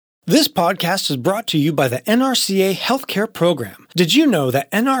This podcast is brought to you by the NRCA Healthcare Program. Did you know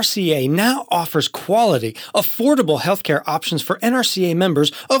that NRCA now offers quality, affordable healthcare options for NRCA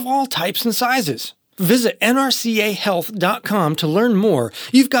members of all types and sizes? Visit nrcahealth.com to learn more.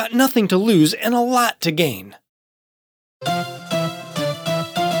 You've got nothing to lose and a lot to gain.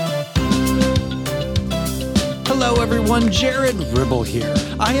 Hello everyone, Jared Ribble here.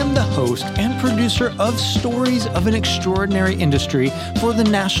 I am the host and producer of Stories of an Extraordinary Industry for the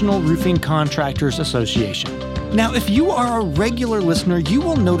National Roofing Contractors Association. Now, if you are a regular listener, you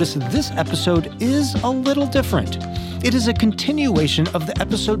will notice this episode is a little different. It is a continuation of the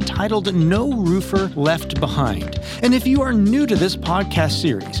episode titled No Roofer Left Behind. And if you are new to this podcast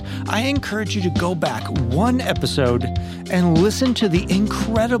series, I encourage you to go back one episode and listen to the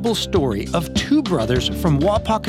incredible story of two brothers from Wapak,